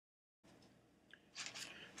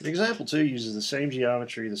Example 2 uses the same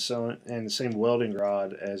geometry and the same welding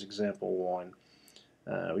rod as example 1.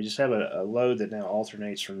 We just have a load that now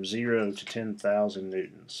alternates from 0 to 10,000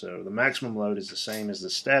 newtons. So the maximum load is the same as the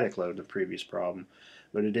static load in the previous problem,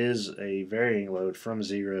 but it is a varying load from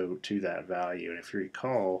 0 to that value. And if you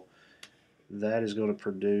recall, that is going to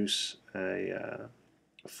produce a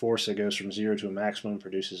force that goes from 0 to a maximum,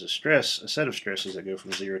 produces a set of stresses that go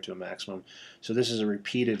from 0 to a maximum. So this is a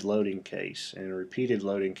repeated loading case. And in a repeated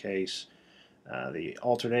loading case, the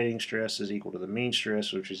alternating stress is equal to the mean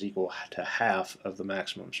stress, which is equal to half of the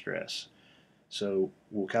maximum stress. So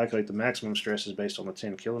we'll calculate the maximum stresses based on the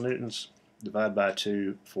 10 kilonewtons, divide by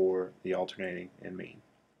 2 for the alternating and mean.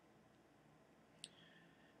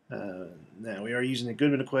 Now we are using the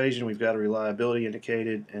Goodman equation. We've got a reliability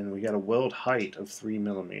indicated, and we got a weld height of 3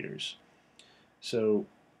 millimeters. So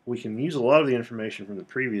we can use a lot of the information from the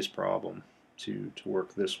previous problem to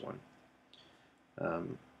work this one.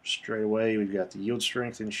 Straight away, we've got the yield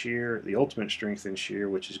strength in shear, the ultimate strength in shear,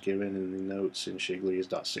 which is given in the notes in Shigley is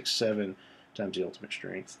 0.67 times the ultimate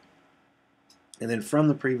strength. And then from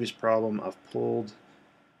the previous problem, I've pulled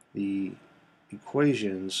the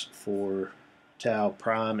equations for tau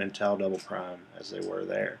prime and tau double prime as they were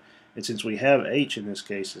there. And since we have h in this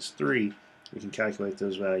case as 3, we can calculate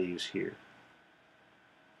those values here.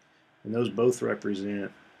 And those both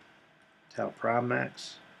represent tau prime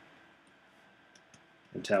max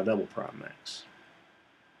and tau double prime max.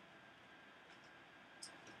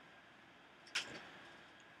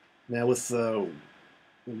 Now with the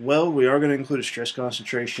weld, we are going to include a stress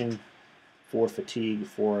concentration for fatigue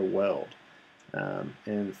for a weld.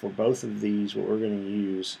 And for both of these, what we're going to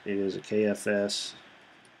use is a KFS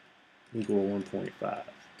equal to 1.5.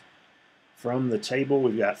 From the table,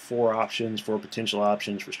 we've got four potential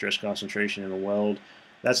options for stress concentration in a weld.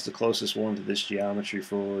 That's the closest one to this geometry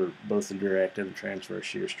for both the direct and the transverse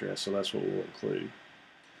shear stress, so that's what we'll include.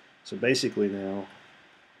 So basically now,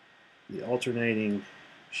 the alternating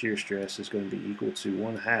shear stress is going to be equal to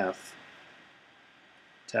 1/2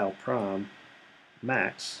 tau prime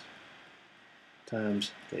max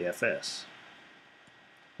times KFS.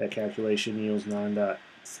 That calculation yields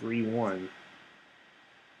 9.31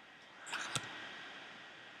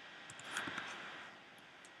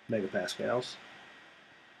 megapascals.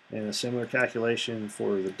 And a similar calculation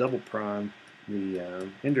for the double prime,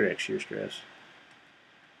 the indirect shear stress.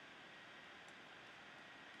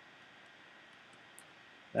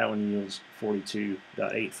 That one yields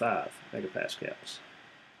 42.85 megapascals.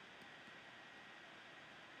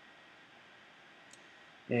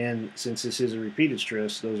 And since this is a repeated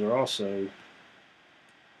stress, those are also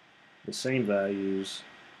the same values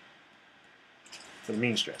for the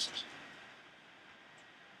mean stresses.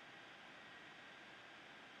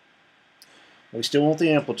 We still want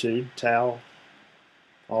the amplitude. Tau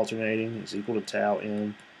alternating is equal to tau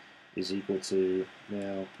m is equal to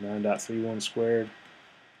now 9.31 squared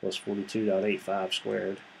plus 42.85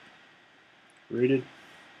 squared rooted,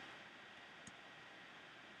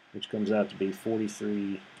 which comes out to be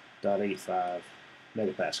 43.85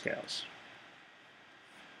 megapascals.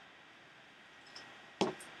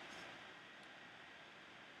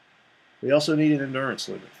 We also need an endurance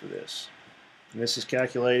limit for this. And this is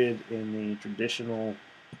calculated in the traditional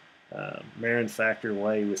Marin factor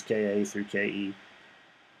way with Ka through Ke.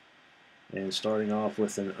 And starting off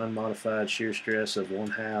with an unmodified shear stress of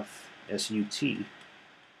 1/2 SUT.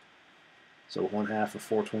 So 1/2 of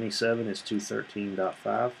 427 is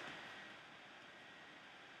 213.5.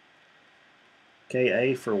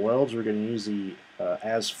 Ka for welds, we're going to use the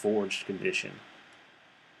as forged condition.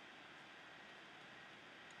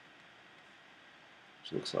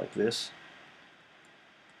 Which looks like this.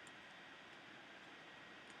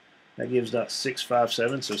 That gives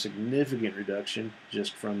 0.657, so significant reduction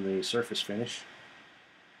just from the surface finish.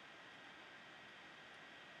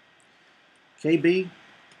 Kb,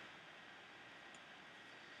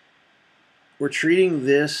 we're treating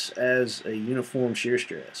this as a uniform shear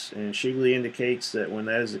stress, and Shigley indicates that when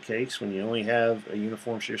that is the case, when you only have a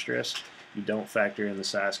uniform shear stress, you don't factor in the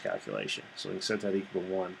size calculation. So we can set that equal to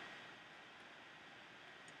 1.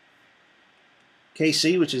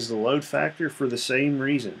 Kc, which is the load factor, for the same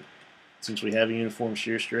reason. Since we have a uniform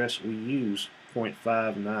shear stress, we use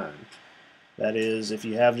 0.59. That is, if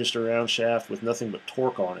you have just a round shaft with nothing but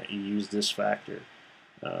torque on it, you use this factor.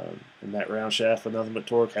 And that round shaft with nothing but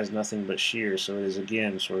torque has nothing but shear, so it is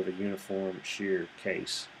again sort of a uniform shear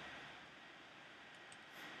case.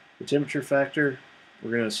 The temperature factor,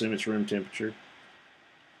 we're going to assume it's room temperature.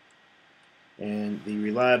 And the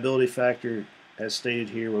reliability factor, as stated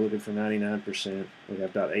here, we're looking for 99%. We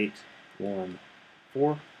have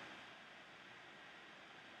 0.814.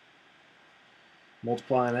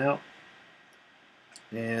 multiplying out.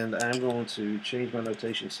 And I'm going to change my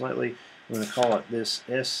notation slightly. I'm going to call it this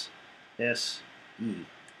SSE.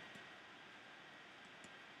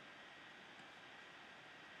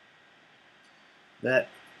 That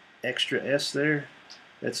extra S there,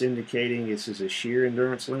 that's indicating this is a shear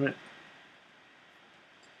endurance limit.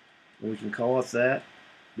 And we can call it that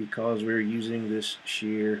because we're using this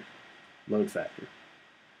shear load factor.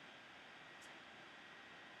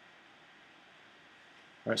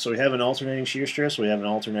 Alright, so we have an alternating shear stress, we have an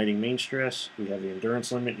alternating mean stress, we have the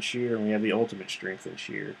endurance limit in shear, and we have the ultimate strength in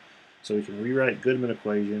shear. So we can rewrite Goodman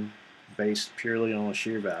equation based purely on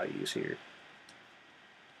shear values here.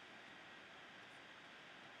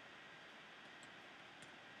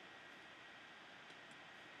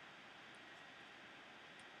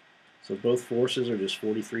 So both forces are just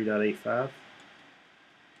 43.85.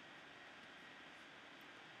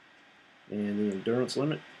 And the endurance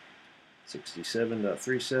limit,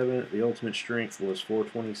 67.37. The ultimate strength was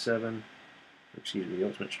 427. Excuse me, the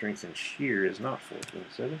ultimate strength in shear is not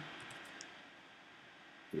 427.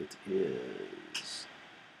 It is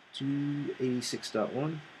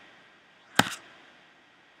 286.1.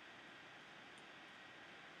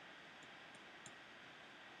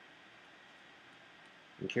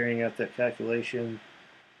 And carrying out that calculation,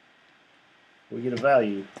 we get a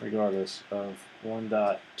value regardless of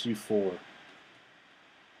 1.24.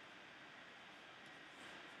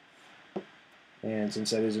 And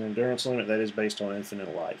since that is an endurance limit, that is based on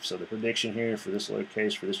infinite life. So the prediction here for this load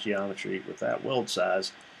case, for this geometry with that weld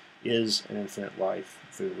size, is an infinite life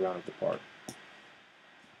through the run of the part.